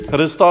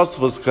Христос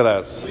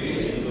воскрес!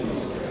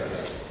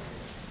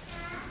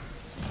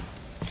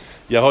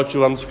 Я хочу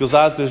вам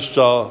сказати,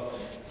 що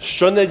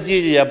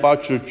щонеділі я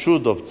бачу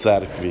чудо в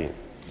церкві.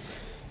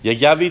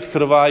 Як я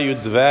відкриваю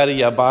двері,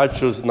 я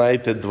бачу,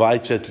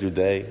 20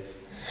 людей.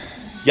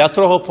 Я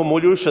трохи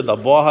помолюся до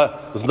Бога,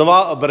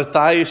 знову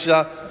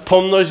обертаюся,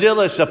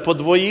 помножилися,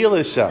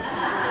 подвоїлися.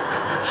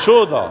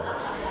 Чудо!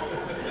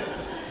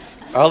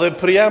 Але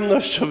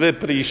приємно, що ви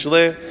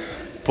прийшли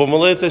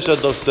помолитися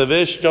до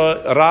Всевишнього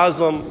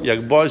разом,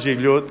 як Божий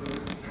люд.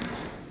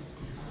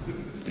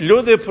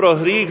 Люди про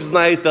гріх,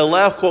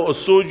 легко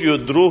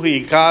осуджують других і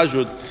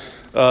кажуть,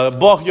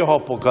 Бог його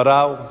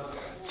покарав,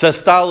 це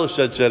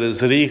сталося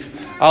через гріх.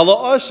 Але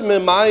ось ми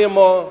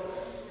маємо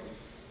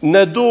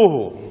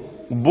недугу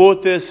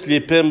бути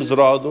сліпим з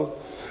роду.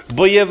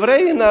 Бо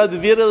євреї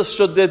вірили,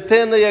 що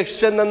дитина, як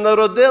ще не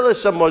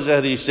народилася, може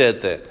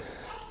грішити.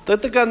 Це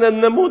така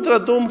немудра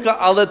думка,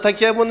 але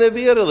таке вони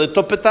вірили.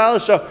 То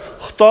питалися,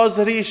 хто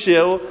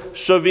згрішив,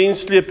 що він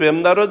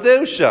сліпим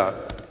народився.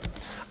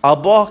 А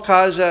Бог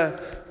каже,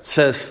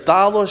 це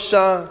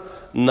сталося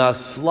на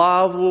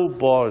славу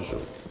Божу.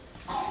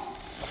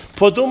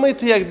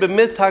 Подумайте, якби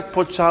ми так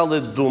почали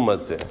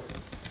думати.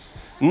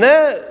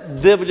 Не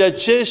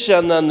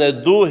дивлячися на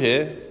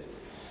недуги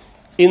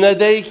і на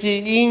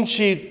деякі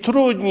інші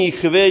трудні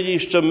хвилі,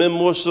 що ми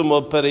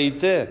мусимо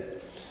перейти.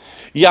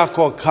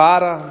 Як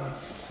кара,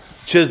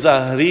 чи за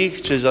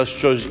гріх, чи за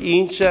щось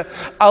інше.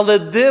 Але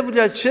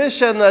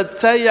дивлячися на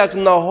це як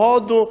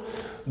нагоду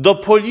до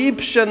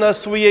поліпшення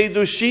своєї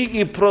душі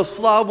і про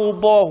славу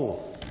Богу.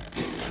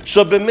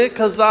 Щоб ми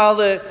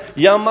казали,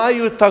 я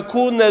маю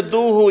таку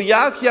недугу,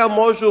 як я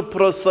можу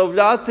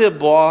прославляти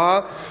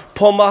Бога,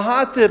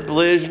 помагати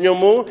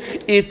ближньому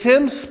і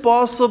тим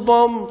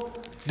способом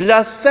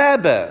для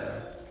себе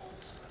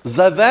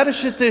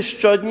завершити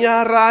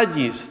щодня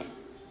радість,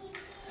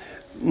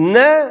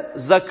 не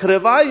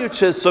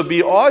закриваючи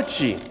собі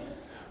очі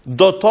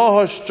до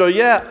того, що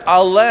є,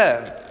 але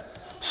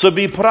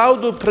собі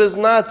правду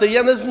признати,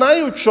 я не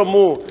знаю,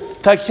 чому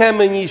таке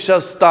мені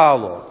ще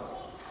стало.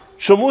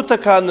 Чому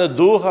така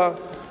недуга,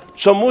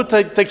 чому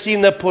такі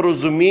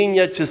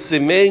непорозуміння, чи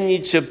сімейні,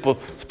 чи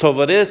в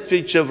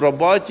товаристві, чи в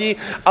роботі,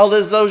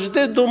 але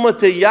завжди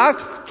думати, як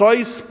в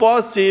той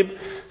спосіб,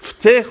 в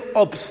тих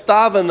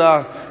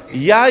обставинах,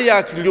 я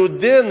як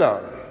людина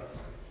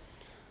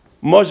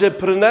може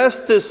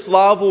принести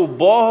славу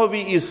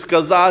Богові і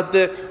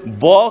сказати,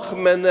 Бог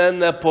мене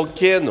не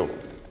покинув.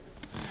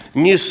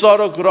 Ні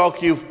 40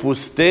 років в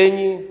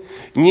пустині,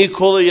 ні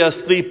коли я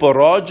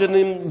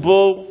сліпородженим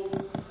був,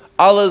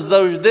 але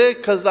завжди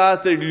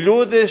казати,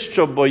 люди,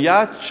 що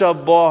бояться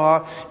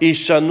Бога і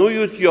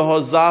шанують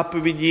Його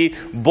заповіді,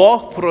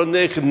 Бог про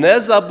них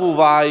не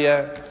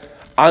забуває,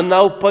 а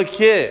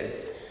навпаки,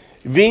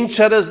 Він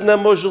через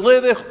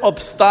неможливих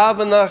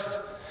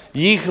обставинах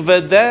їх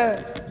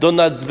веде до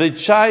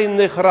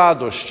надзвичайних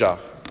радощах.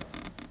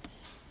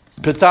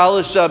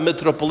 Питалися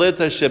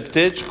митрополита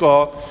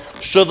Шептицького,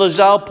 що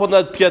лежав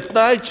понад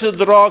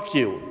 15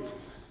 років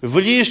в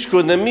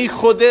ліжку, не міг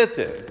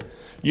ходити.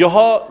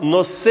 Його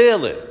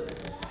носили.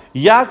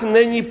 Як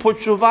нині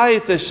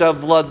почуваєтеся,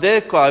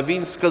 владико? А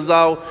він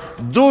сказав,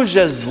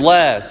 дуже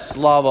зле,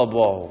 слава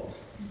Богу.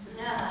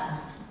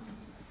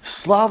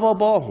 Слава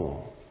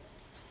Богу.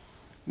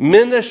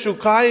 Ми не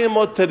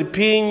шукаємо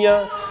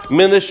терпіння,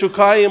 ми не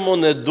шукаємо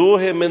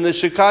недуги, ми не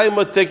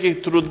шукаємо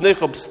таких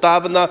трудних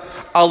обставин,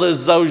 але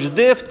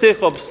завжди в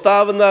тих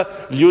обставинах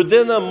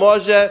людина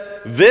може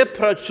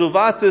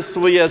випрацювати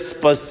своє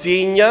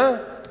спасіння,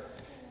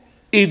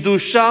 і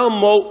душа,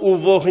 мов у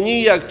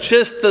вогні, як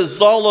чисте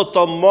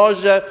золото,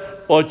 може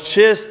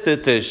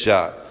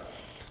очиститися.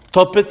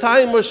 То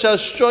питаємося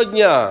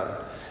щодня,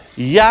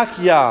 як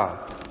я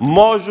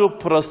можу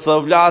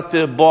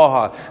прославляти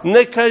Бога.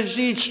 Не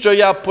кажіть, що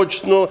я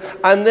почну,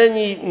 а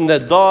нині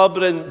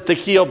недобре,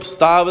 такі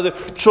обставини,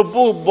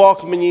 чому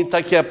Бог мені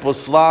таке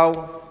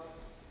послав?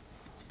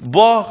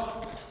 Бог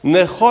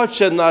не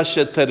хоче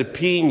наше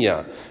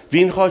терпіння,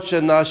 Він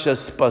хоче наше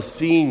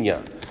спасіння.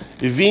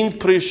 Він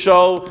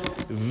прийшов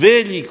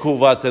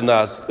вилікувати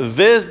нас,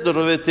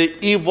 виздоровити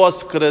і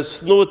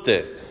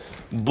воскреснути.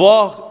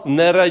 Бог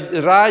не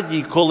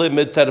радий, коли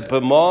ми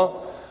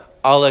терпимо,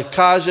 але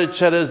каже,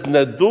 через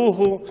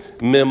недугу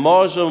ми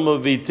можемо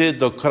війти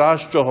до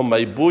кращого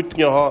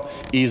майбутнього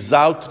і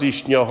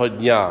завтрашнього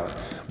дня.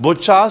 Бо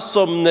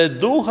часом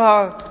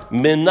недуга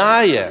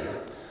минає,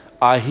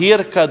 а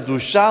гірка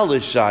душа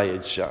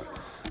лишається.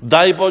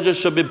 Дай Боже,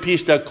 щоб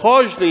після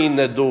кожної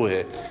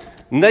недуги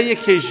не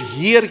якісь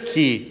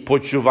гіркі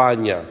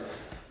почування,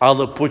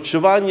 але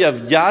почування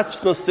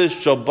вдячності,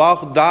 що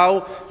Бог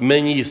дав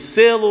мені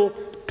силу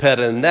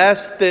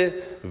перенести,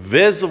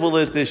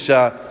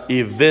 визволитися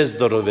і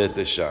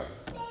виздоровитися.